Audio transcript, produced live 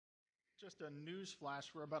Just a news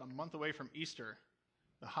flash, we're about a month away from Easter,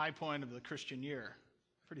 the high point of the Christian year.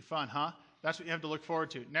 Pretty fun, huh? That's what you have to look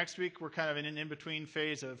forward to. Next week, we're kind of in an in-between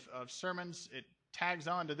phase of sermons. It tags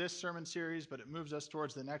on to this sermon series, but it moves us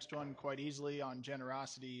towards the next one quite easily on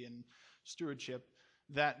generosity and stewardship,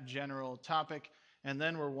 that general topic. And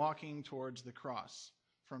then we're walking towards the cross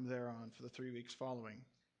from there on for the 3 weeks following.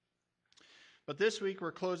 But this week,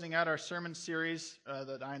 we're closing out our sermon series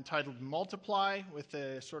that I entitled Multiply, with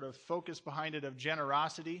a sort of focus behind it of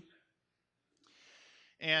generosity.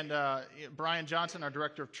 And Brian Johnson, our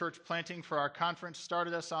director of church planting for our conference,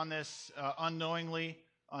 started us on this unknowingly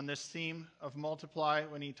on this theme of multiply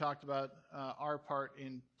when he talked about our part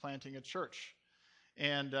in planting a church.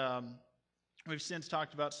 And we've since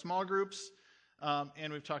talked about small groups,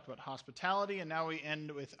 and we've talked about hospitality, and now we end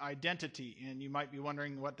with identity. And you might be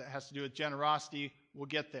wondering what that has to do with generosity. We'll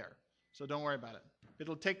get there, so don't worry about it.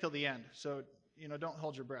 It'll take till the end, so don't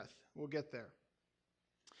hold your breath. We'll get there.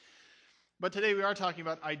 But today we are talking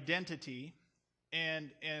about identity, and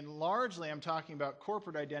largely I'm talking about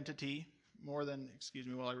corporate identity more than, excuse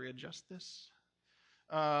me while I readjust this,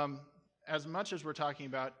 as much as we're talking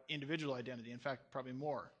about individual identity. In fact, probably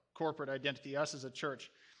more corporate identity, us as a church.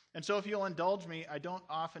 And so if you'll indulge me, I don't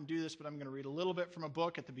often do this, but I'm going to read a little bit from a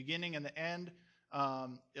book at the beginning and the end.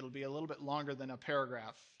 It'll be a little bit longer than a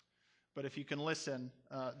paragraph. But if you can listen,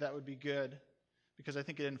 that would be good, because I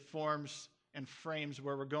think it informs and frames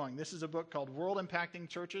where we're going. This is a book called World Impacting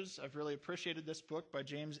Churches. I've really appreciated this book by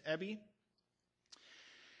James Eby.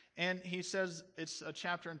 And he says it's a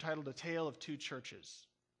chapter entitled A Tale of Two Churches.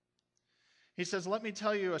 He says, "Let me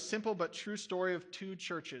tell you a simple but true story of two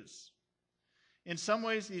churches. In some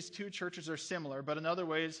ways, these two churches are similar, but in other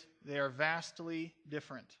ways, they are vastly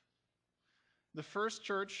different. The first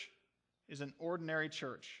church is an ordinary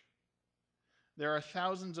church. There are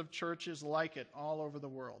thousands of churches like it all over the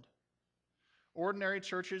world. Ordinary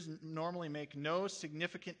churches normally make no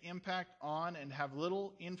significant impact on and have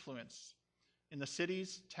little influence in the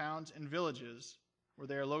cities, towns, and villages where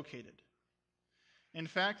they are located. In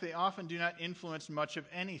fact, they often do not influence much of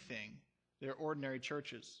anything. They're ordinary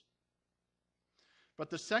churches. But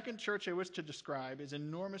the second church I wish to describe is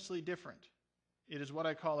enormously different. It is what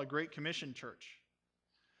I call a Great Commission church.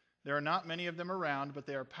 There are not many of them around, but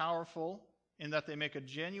they are powerful in that they make a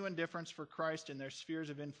genuine difference for Christ in their spheres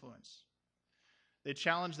of influence. They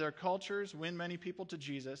challenge their cultures, win many people to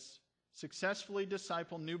Jesus, successfully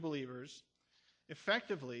disciple new believers,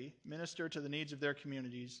 effectively minister to the needs of their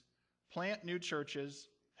communities, plant new churches,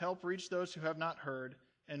 help reach those who have not heard,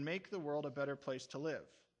 and make the world a better place to live."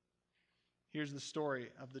 Here's the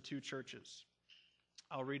story of the two churches.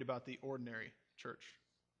 I'll read about the ordinary church.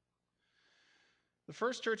 The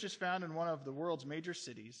first church is found in one of the world's major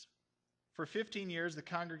cities. For 15 years, the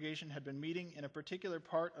congregation had been meeting in a particular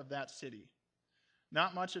part of that city.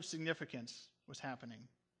 Not much of significance was happening.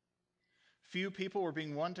 Few people were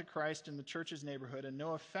being won to Christ in the church's neighborhood, and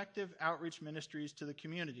no effective outreach ministries to the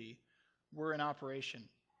community were in operation.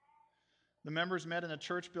 The members met in a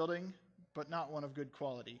church building, but not one of good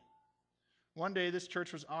quality. One day, this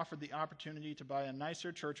church was offered the opportunity to buy a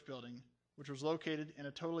nicer church building, which was located in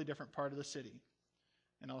a totally different part of the city.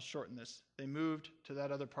 And I'll shorten this. They moved to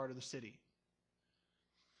that other part of the city.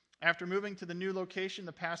 After moving to the new location,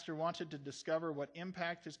 the pastor wanted to discover what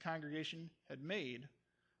impact his congregation had made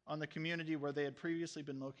on the community where they had previously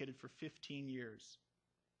been located for 15 years.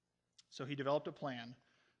 So he developed a plan.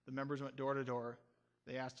 The members went door to door.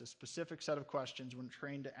 They asked a specific set of questions, were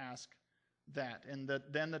trained to ask that. And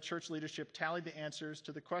then the church leadership tallied the answers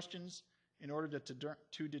to the questions in order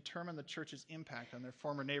to determine the church's impact on their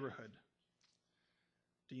former neighborhood.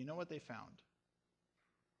 Do you know what they found?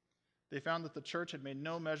 They found that the church had made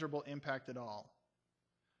no measurable impact at all.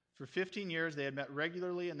 For 15 years, they had met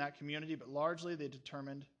regularly in that community, but largely they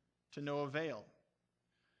determined to no avail.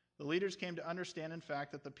 The leaders came to understand, in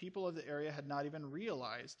fact, that the people of the area had not even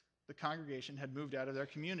realized the congregation had moved out of their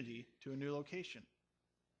community to a new location.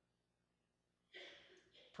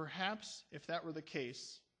 Perhaps, if that were the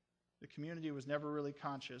case, the community was never really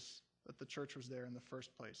conscious that the church was there in the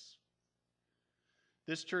first place.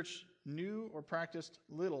 This church knew or practiced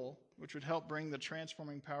little which would help bring the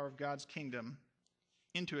transforming power of God's kingdom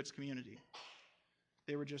into its community.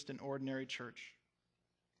 They were just an ordinary church.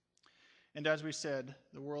 And as we said,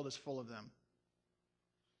 the world is full of them.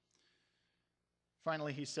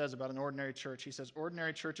 Finally, he says about an ordinary church, he says,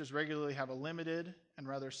 "Ordinary churches regularly have a limited and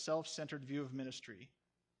rather self-centered view of ministry.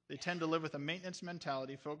 They tend to live with a maintenance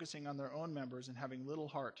mentality, focusing on their own members and having little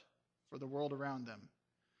heart for the world around them.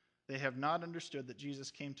 They have not understood that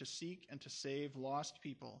Jesus came to seek and to save lost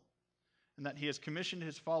people, and that he has commissioned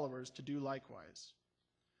his followers to do likewise.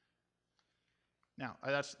 Now,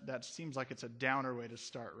 that seems like it's a downer way to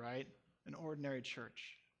start, right? An ordinary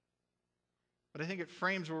church. But I think it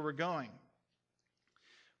frames where we're going.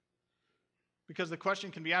 Because the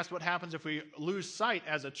question can be asked, what happens if we lose sight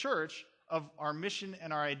as a church of our mission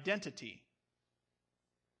and our identity?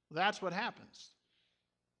 That's what happens.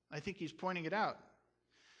 I think he's pointing it out.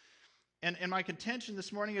 And my contention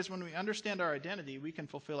this morning is when we understand our identity, we can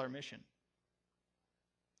fulfill our mission.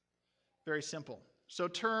 Very simple. So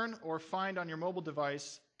turn or find on your mobile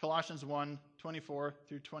device Colossians 1:24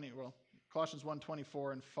 through 20. Well, Colossians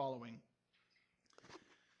 1:24 and following.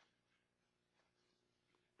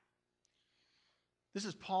 This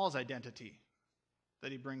is Paul's identity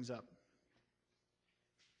that he brings up.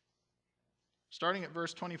 Starting at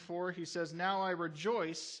verse 24, he says, "Now I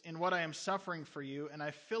rejoice in what I am suffering for you, and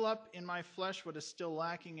I fill up in my flesh what is still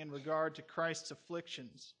lacking in regard to Christ's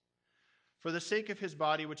afflictions, for the sake of his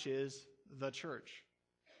body, which is the church.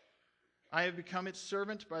 I have become its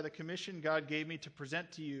servant by the commission God gave me to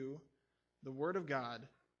present to you the word of God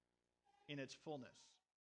in its fullness."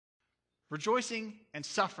 Rejoicing and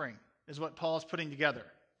suffering is what Paul is putting together.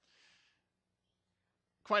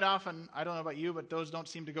 Quite often, I don't know about you, but those don't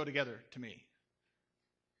seem to go together to me.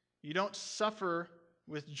 You don't suffer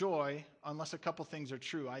with joy unless a couple things are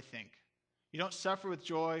true, I think. You don't suffer with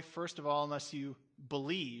joy, first of all, unless you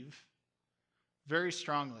believe very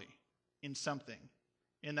strongly in something,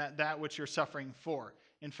 in that which you're suffering for.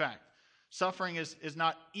 In fact, suffering is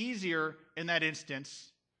not easier in that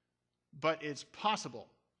instance, but it's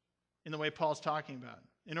possible in the way Paul's talking about.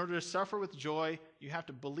 In order to suffer with joy, you have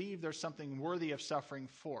to believe there's something worthy of suffering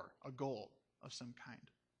for, a goal of some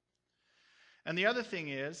kind. And the other thing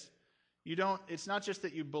is, it's not just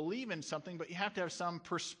that you believe in something, but you have to have some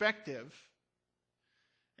perspective,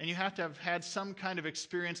 and you have to have had some kind of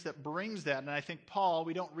experience that brings that. And I think Paul,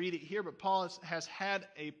 we don't read it here, but Paul has had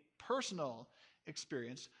a personal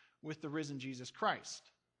experience with the risen Jesus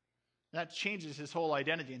Christ. That changes his whole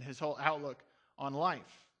identity and his whole outlook on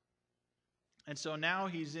life. And so now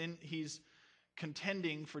he's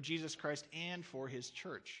contending for Jesus Christ and for his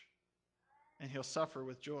church. And he'll suffer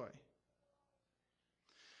with joy.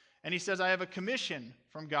 And he says, I have a commission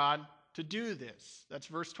from God to do this. That's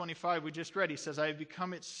verse 25 we just read. He says, I have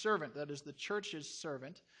become its servant, that is the church's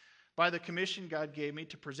servant, by the commission God gave me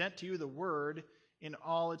to present to you the word in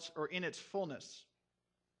its fullness.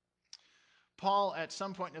 Paul, at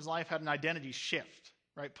some point in his life, had an identity shift.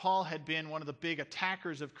 Right? Paul had been one of the big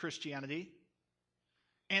attackers of Christianity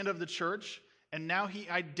and of the church, and now he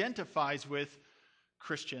identifies with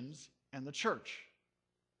Christians and the church.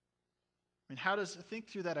 I mean, think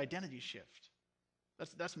through that identity shift.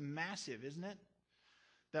 That's massive, isn't it?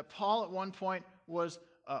 That Paul at one point was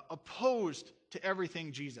opposed to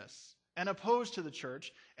everything Jesus and opposed to the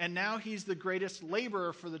church, and now he's the greatest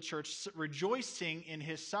laborer for the church, rejoicing in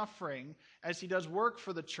his suffering as he does work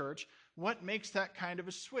for the church. What makes that kind of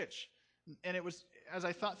a switch? And it was, as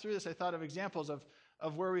I thought through this, I thought of examples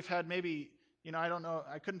of where we've had maybe, I don't know,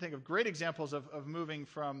 I couldn't think of great examples of moving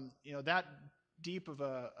from, that deep of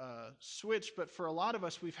a switch, but for a lot of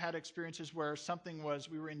us, we've had experiences where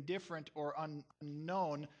we were indifferent or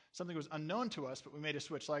unknown, something was unknown to us, but we made a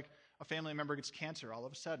switch, like a family member gets cancer all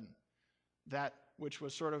of a sudden. That which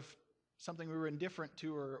was sort of something we were indifferent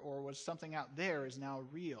to or was something out there is now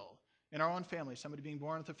real. In our own family, somebody being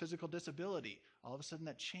born with a physical disability, all of a sudden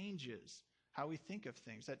that changes how we think of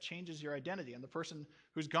things. That changes your identity. And the person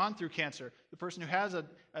who's gone through cancer, the person who has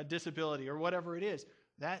a disability or whatever it is,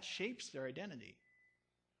 that shapes their identity,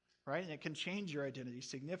 right? And it can change your identity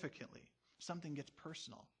significantly. Something gets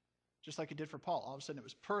personal, just like it did for Paul. All of a sudden it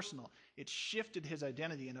was personal. It shifted his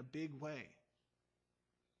identity in a big way.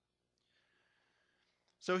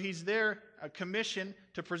 So he's there, a commission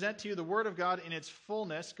to present to you the word of God in its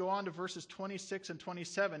fullness. Go on to verses 26 and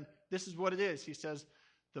 27. This is what it is. He says,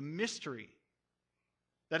 the mystery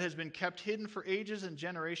that has been kept hidden for ages and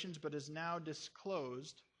generations, but is now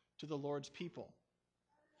disclosed to the Lord's people.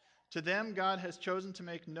 To them God has chosen to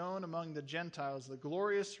make known among the Gentiles the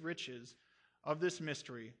glorious riches of this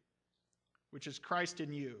mystery, which is Christ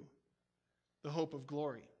in you, the hope of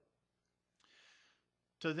glory.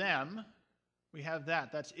 To them, we have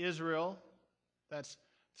that. That's Israel. That's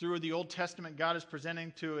through the Old Testament, God is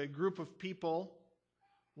presenting to a group of people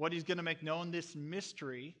what he's going to make known, this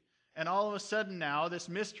mystery. And all of a sudden now, this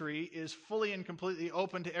mystery is fully and completely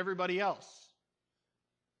open to everybody else.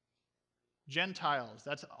 Gentiles,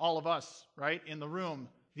 that's all of us, right, in the room.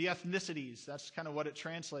 The ethnicities, that's kind of what it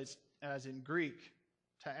translates as in Greek,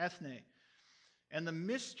 to ethne. And the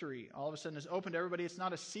mystery, all of a sudden, is open to everybody. It's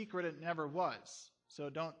not a secret, it never was. So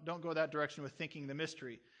don't go that direction with thinking the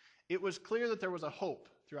mystery. It was clear that there was a hope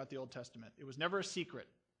throughout the Old Testament. It was never a secret,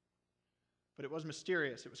 but it was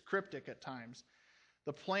mysterious. It was cryptic at times.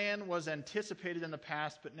 The plan was anticipated in the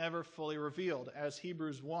past, but never fully revealed. As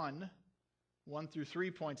Hebrews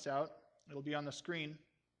 1:1-3 points out, it'll be on the screen.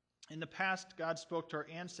 In the past, God spoke to our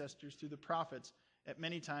ancestors through the prophets at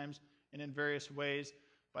many times and in various ways.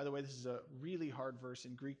 By the way, this is a really hard verse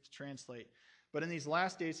in Greek to translate. But in these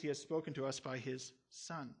last days, he has spoken to us by his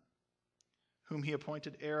Son, whom he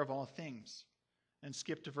appointed heir of all things. And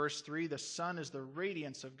skip to verse 3. The Son is the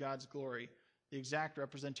radiance of God's glory, the exact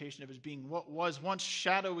representation of his being. What was once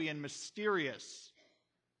shadowy and mysterious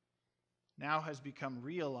now has become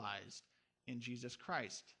realized in Jesus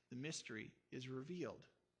Christ. The mystery is revealed,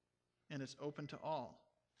 and it's open to all.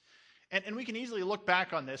 And we can easily look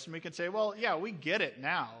back on this, and we can say, well, yeah, we get it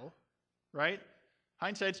now, right?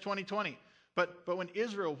 Hindsight's 20/20. But when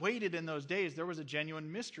Israel waited in those days, there was a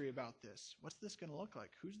genuine mystery about this. What's this going to look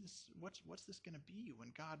like? Who's this? What's this going to be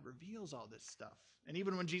when God reveals all this stuff? And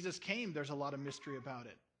even when Jesus came, there's a lot of mystery about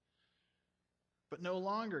it. But no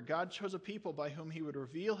longer. God chose a people by whom he would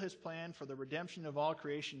reveal his plan for the redemption of all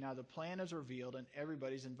creation. Now the plan is revealed, and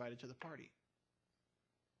everybody's invited to the party.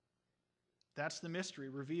 That's the mystery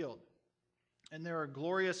revealed. And there are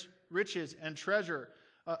glorious riches and treasure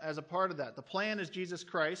as a part of that. The plan is Jesus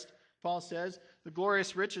Christ. Paul says the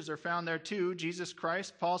glorious riches are found there too. Jesus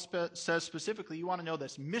Christ. Paul says specifically, you want to know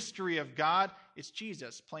this mystery of God? It's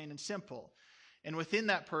Jesus, plain and simple. And within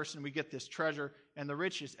that person, we get this treasure and the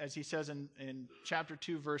riches. As he says in chapter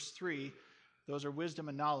 2, verse 3, those are wisdom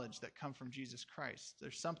and knowledge that come from Jesus Christ.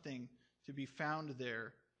 There's something to be found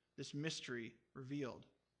there, this mystery revealed.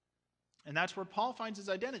 And that's where Paul finds his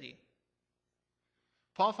identity.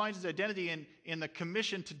 Paul finds his identity in the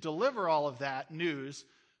commission to deliver all of that news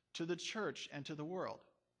to the church and to the world.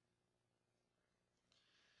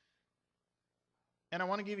 And I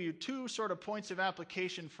want to give you two sort of points of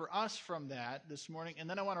application for us from that this morning, and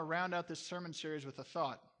then I want to round out this sermon series with a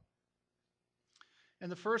thought.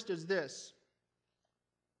 And the first is this: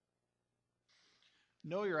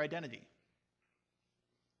 know your identity.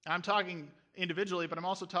 I'm talking individually, but I'm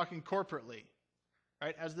also talking corporately,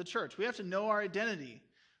 right? As the church, we have to know our identity.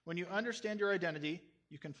 When you understand your identity,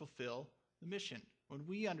 you can fulfill the mission. When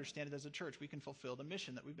we understand it as a church, we can fulfill the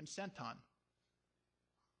mission that we've been sent on.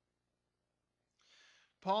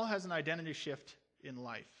 Paul has an identity shift in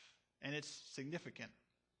life, and it's significant,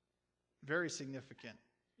 very significant.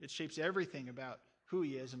 It shapes everything about who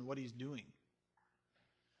he is and what he's doing.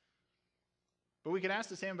 But we can ask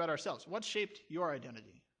the same about ourselves. What shaped your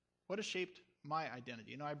identity? What has shaped my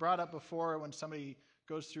identity? You know, I brought up before when somebody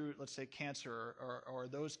goes through, let's say, cancer or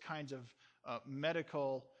those kinds of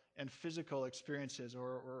medical and physical experiences,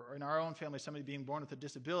 or in our own family, somebody being born with a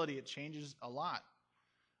disability, it changes a lot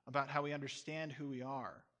about how we understand who we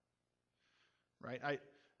are, right?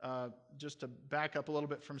 Just to back up a little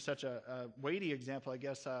bit from such a weighty example, I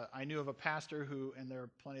guess I knew of a pastor who, and there are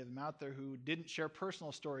plenty of them out there, who didn't share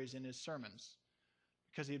personal stories in his sermons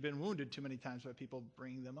because he had been wounded too many times by people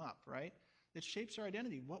bringing them up, right? It shapes our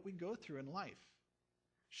identity. What we go through in life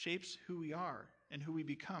shapes who we are and who we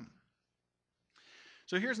become.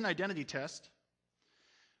 So here's an identity test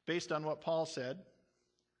based on what Paul said.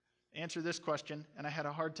 Answer this question, and I had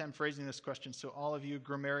a hard time phrasing this question, so all of you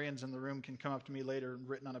grammarians in the room can come up to me later and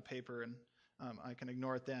written on a paper, and I can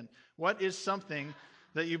ignore it then. What is something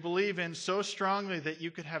that you believe in so strongly that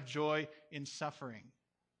you could have joy in suffering?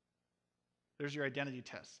 There's your identity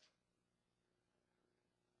test.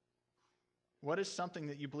 What is something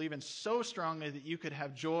that you believe in so strongly that you could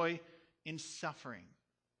have joy in suffering?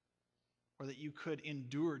 Or that you could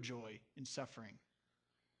endure joy in suffering?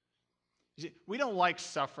 You see, we don't like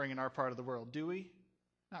suffering in our part of the world, do we?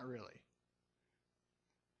 Not really.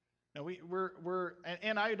 No,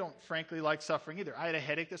 and I don't frankly like suffering either. I had a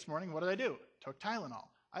headache this morning. What did I do? Took Tylenol.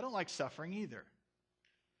 I don't like suffering either.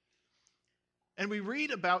 And we read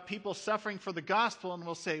about people suffering for the gospel and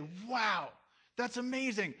we'll say, wow, that's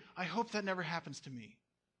amazing. I hope that never happens to me.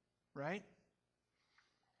 Right?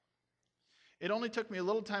 It only took me a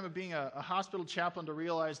little time of being a hospital chaplain to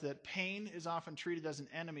realize that pain is often treated as an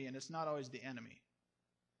enemy, and it's not always the enemy.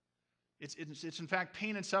 It's in fact,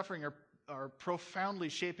 pain and suffering are profoundly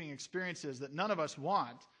shaping experiences that none of us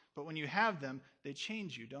want, but when you have them, they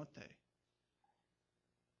change you, don't they?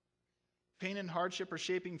 Pain and hardship are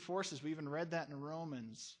shaping forces. We even read that in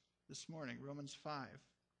Romans this morning, Romans 5.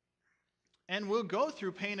 And we'll go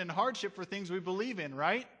through pain and hardship for things we believe in,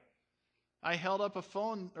 right? I held up a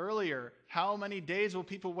phone earlier. How many days will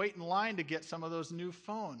people wait in line to get some of those new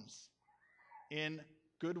phones? In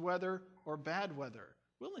good weather or bad weather.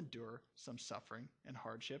 We'll endure some suffering and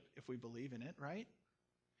hardship if we believe in it, right?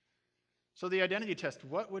 So the identity test,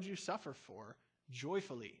 what would you suffer for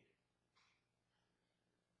joyfully?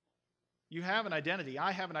 You have an identity.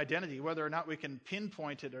 I have an identity, whether or not we can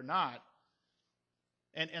pinpoint it or not.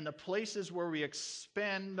 And the places where we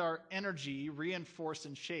expend our energy reinforce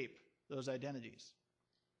and shape those identities,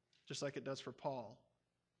 just like it does for Paul.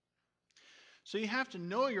 So you have to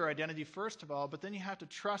know your identity first of all, but then you have to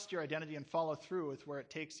trust your identity and follow through with where it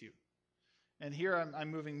takes you. And here I'm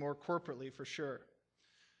moving more corporately for sure.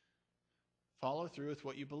 Follow through with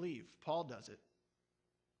what you believe. Paul does it.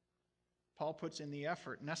 Paul puts in the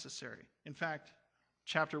effort necessary. In fact,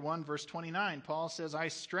 chapter 1, verse 29, Paul says, I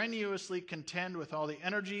strenuously contend with all the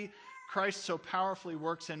energy Christ so powerfully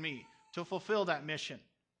works in me to fulfill that mission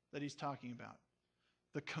that he's talking about,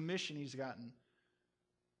 the commission he's gotten.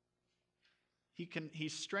 He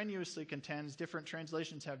strenuously contends. Different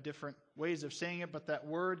translations have different ways of saying it, but that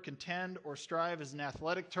word contend or strive is an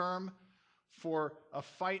athletic term for a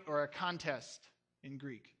fight or a contest in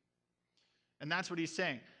Greek. And that's what he's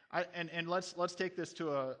saying. Let's take this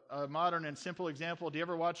to a modern and simple example. Do you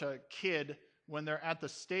ever watch a kid when they're at the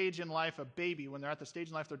stage in life, a baby, when they're at the stage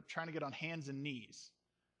in life, they're trying to get on hands and knees,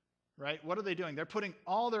 right? What are they doing? They're putting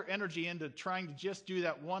all their energy into trying to just do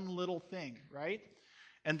that one little thing, right?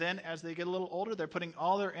 And then as they get a little older, they're putting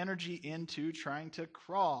all their energy into trying to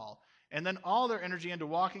crawl. And then all their energy into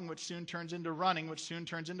walking, which soon turns into running, which soon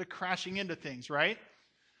turns into crashing into things, right?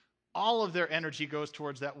 All of their energy goes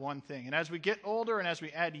towards that one thing. And as we get older and as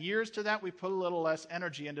we add years to that, we put a little less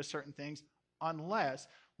energy into certain things unless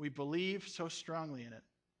we believe so strongly in it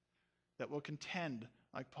that we'll contend,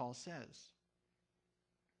 like Paul says.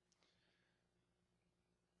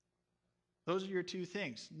 Those are your two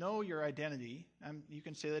things. Know your identity. You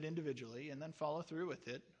can say that individually and then follow through with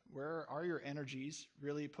it. Where are your energies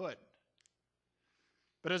really put?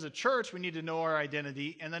 But as a church, we need to know our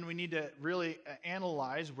identity, and then we need to really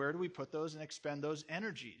analyze where do we put those and expend those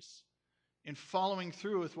energies in following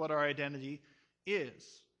through with what our identity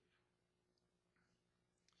is.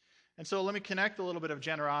 And so let me connect a little bit of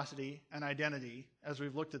generosity and identity as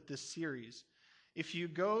we've looked at this series. If you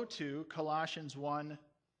go to Colossians 1,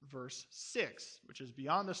 verse 6, which is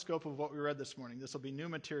beyond the scope of what we read this morning, this will be new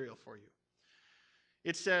material for you.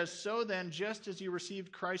 It says, so then, just as you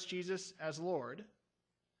received Christ Jesus as Lord,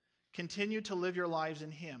 continue to live your lives in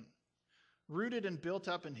him, rooted and built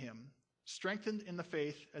up in him, strengthened in the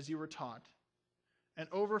faith as you were taught, and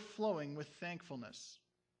overflowing with thankfulness.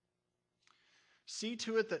 See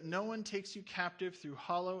to it that no one takes you captive through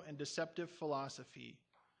hollow and deceptive philosophy,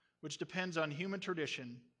 which depends on human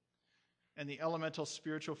tradition and the elemental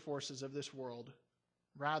spiritual forces of this world,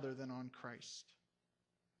 rather than on Christ.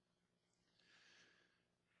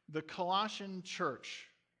 The Colossian church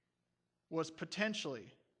was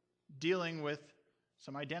potentially dealing with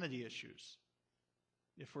some identity issues,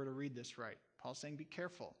 if we're to read this right. Paul's saying be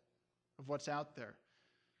careful of what's out there.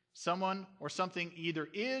 Someone or something either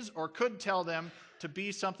is or could tell them to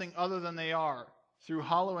be something other than they are through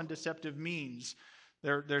hollow and deceptive means.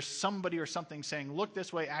 There's somebody or something saying, look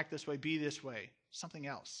this way, act this way, be this way. Something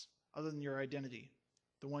else other than your identity,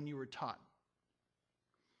 the one you were taught.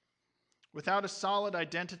 Without a solid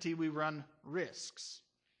identity, we run risks.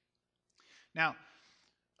 Now,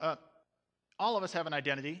 all of us have an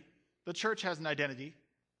identity. The church has an identity.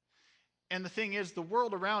 And the thing is, the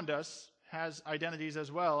world around us has identities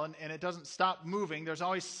as well, and it doesn't stop moving. There's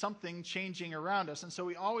always something changing around us, and so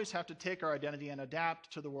we always have to take our identity and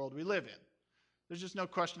adapt to the world we live in. There's just no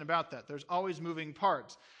question about that. There's always moving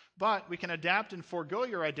parts. But we can adapt and forego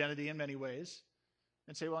your identity in many ways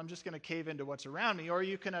and say, well, I'm just going to cave into what's around me. Or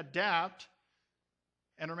you can adapt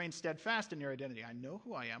and remain steadfast in your identity. I know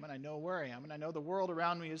who I am, and I know where I am, and I know the world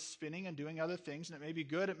around me is spinning and doing other things, and it may be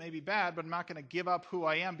good, it may be bad, but I'm not going to give up who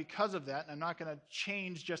I am because of that, and I'm not going to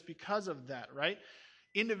change just because of that, right?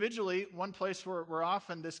 Individually, one place where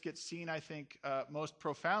often this gets seen, I think, most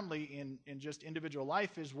profoundly in just individual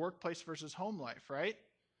life is workplace versus home life, right?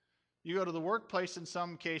 You go to the workplace in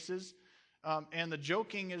some cases, and the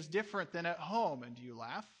joking is different than at home. And do you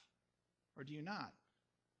laugh or do you not?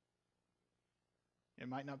 It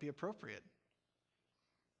might not be appropriate.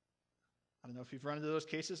 I don't know if you've run into those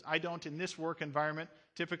cases. I don't in this work environment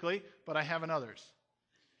typically, but I have in others.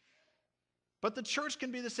 But the church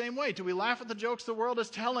can be the same way. Do we laugh at the jokes the world is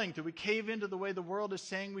telling? Do we cave into the way the world is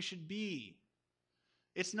saying we should be?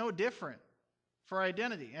 It's no different for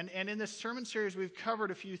identity. And in this sermon series, we've covered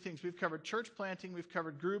a few things. We've covered church planting, we've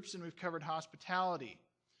covered groups, and we've covered hospitality.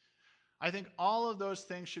 I think all of those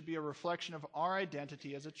things should be a reflection of our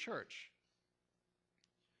identity as a church.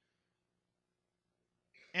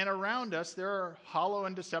 And around us, there are hollow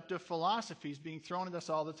and deceptive philosophies being thrown at us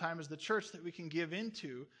all the time as the church that we can give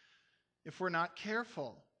into if we're not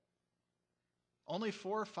careful. Only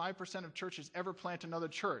 4 or 5% of churches ever plant another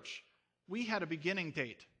church. We had a beginning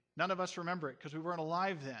date. None of us remember it because we weren't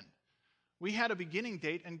alive then. We had a beginning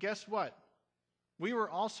date, and guess what? We were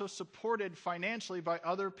also supported financially by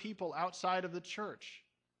other people outside of the church.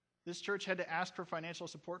 This church had to ask for financial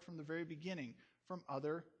support from the very beginning from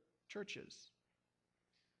other churches.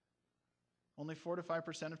 Only 4 to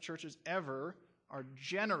 5% of churches ever are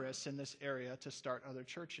generous in this area to start other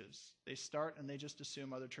churches. They start and they just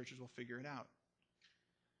assume other churches will figure it out.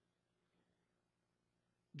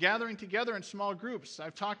 Gathering together in small groups,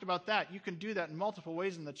 I've talked about that. You can do that in multiple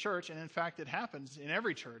ways in the church, and in fact, it happens in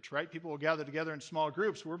every church, right? People will gather together in small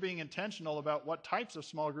groups. We're being intentional about what types of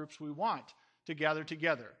small groups we want to gather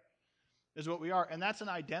together, is what we are. And that's an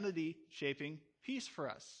identity-shaping piece for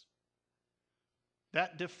us.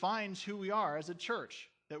 That defines who we are as a church,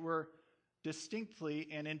 that we're distinctly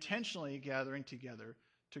and intentionally gathering together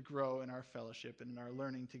to grow in our fellowship and in our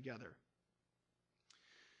learning together.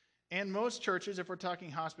 And most churches, if we're talking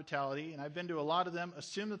hospitality, and I've been to a lot of them,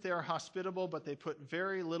 assume that they are hospitable, but they put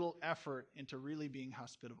very little effort into really being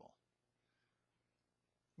hospitable.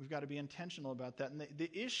 We've got to be intentional about that. And the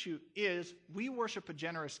issue is we worship a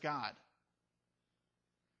generous God.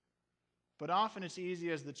 But often it's easy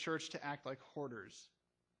as the church to act like hoarders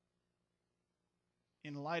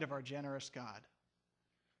in light of our generous God.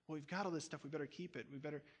 Well, we've got all this stuff, we better keep it.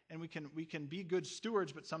 And we can be good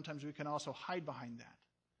stewards, but sometimes we can also hide behind that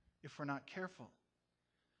if we're not careful.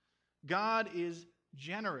 God is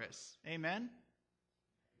generous. Amen?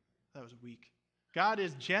 That was weak. God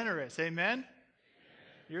is generous. Amen?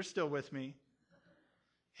 You're still with me.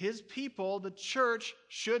 His people, the church,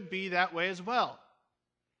 should be that way as well.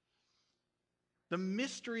 The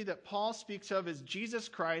mystery that Paul speaks of is Jesus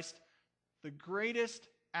Christ, the greatest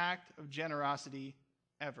act of generosity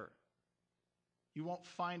ever. You won't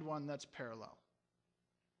find one that's parallel.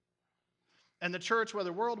 And the church,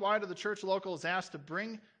 whether worldwide or the church local, is asked to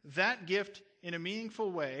bring that gift in a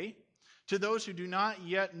meaningful way to those who do not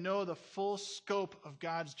yet know the full scope of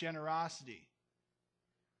God's generosity.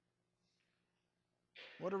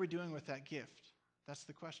 What are we doing with that gift? That's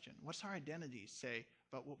the question. What's our identity say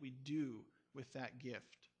about what we do with that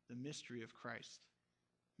gift? The mystery of Christ,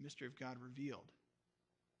 the mystery of God revealed.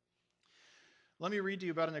 Let me read to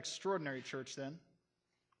you about an extraordinary church then.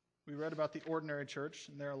 We read about the ordinary church,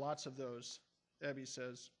 and there are lots of those. Ebby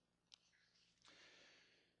says,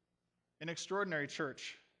 an extraordinary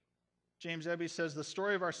church. James Ebby says, the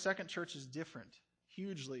story of our second church is different,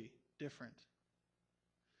 hugely different.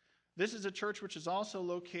 This is a church which is also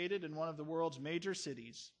located in one of the world's major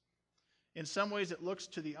cities. In some ways, it looks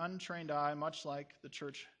to the untrained eye much like the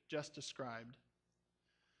church just described.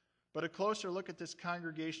 But a closer look at this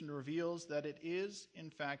congregation reveals that it is, in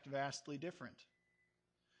fact, vastly different.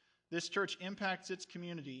 This church impacts its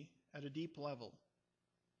community at a deep level.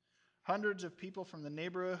 Hundreds of people from the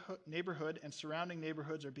neighborhood and surrounding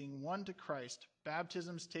neighborhoods are being won to Christ.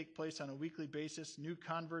 Baptisms take place on a weekly basis. New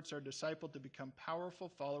converts are discipled to become powerful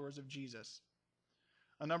followers of Jesus.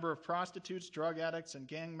 A number of prostitutes, drug addicts, and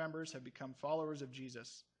gang members have become followers of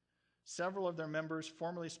Jesus. Several of their members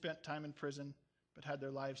formerly spent time in prison, but had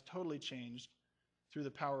their lives totally changed through the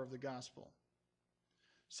power of the gospel.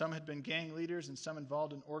 Some had been gang leaders and some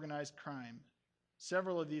involved in organized crime.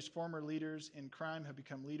 Several of these former leaders in crime have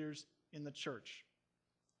become leaders in the church.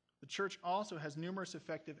 The church also has numerous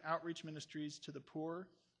effective outreach ministries to the poor,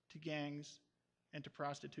 to gangs, and to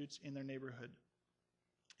prostitutes in their neighborhood.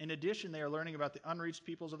 In addition, they are learning about the unreached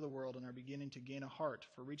peoples of the world and are beginning to gain a heart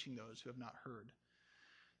for reaching those who have not heard.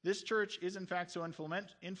 This church is in fact so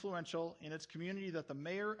influential in its community that the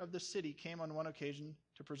mayor of the city came on one occasion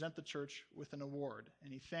to present the church with an award,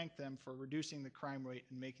 and he thanked them for reducing the crime rate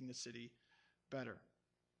and making the city better.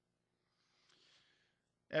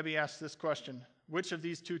 Ebby asked this question: which of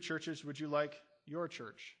these two churches would you like your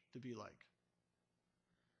church to be like?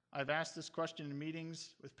 I've asked this question in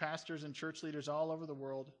meetings with pastors and church leaders all over the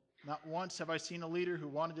world. Not once have I seen a leader who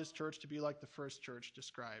wanted his church to be like the first church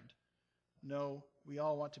described. No, we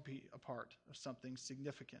all want to be a part of something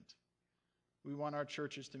significant. We want our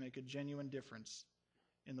churches to make a genuine difference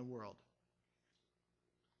in the world.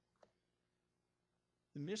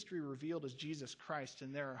 The mystery revealed is Jesus Christ,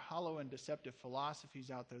 and there are hollow and deceptive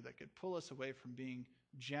philosophies out there that could pull us away from being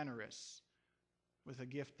generous with a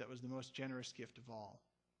gift that was the most generous gift of all.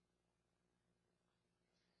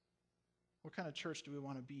 What kind of church do we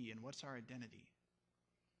want to be, and what's our identity?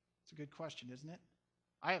 It's a good question, isn't it?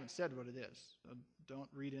 I haven't said what it is. So don't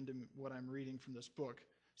read into what I'm reading from this book,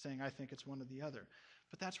 saying I think it's one or the other.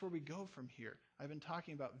 But that's where we go from here. I've been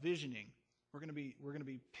talking about visioning, We're going to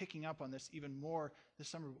be picking up on this even more this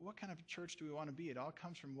summer. What kind of church do we want to be? It all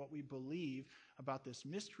comes from what we believe about this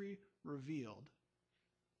mystery revealed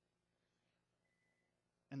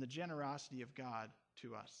and the generosity of God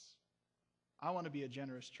to us. I want to be a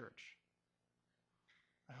generous church.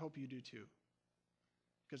 I hope you do too,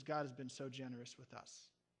 because God has been so generous with us.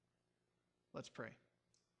 Let's pray.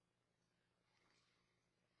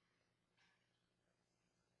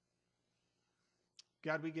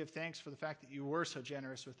 God, we give thanks for the fact that you were so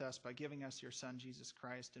generous with us by giving us your Son, Jesus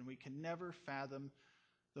Christ, and we can never fathom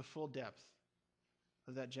the full depth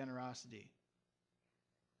of that generosity.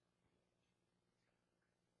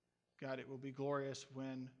 God, it will be glorious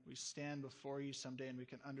when we stand before you someday and we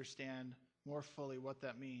can understand more fully what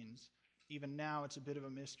that means. Even now, it's a bit of a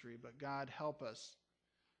mystery, but God, help us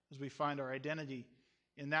as we find our identity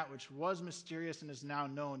in that which was mysterious and is now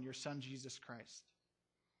known, your Son, Jesus Christ.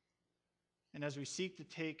 And as we seek to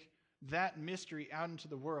take that mystery out into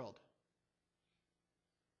the world,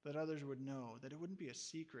 that others would know, that it wouldn't be a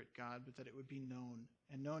secret, God, but that it would be known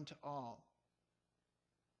and known to all,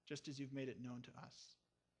 just as you've made it known to us.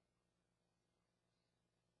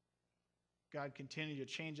 God, continue to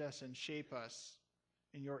change us and shape us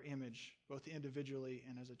in your image, both individually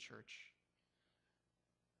and as a church.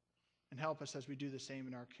 And help us as we do the same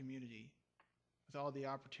in our community with all the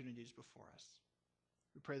opportunities before us.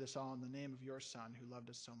 We pray this all in the name of your Son who loved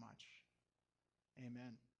us so much.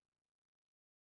 Amen.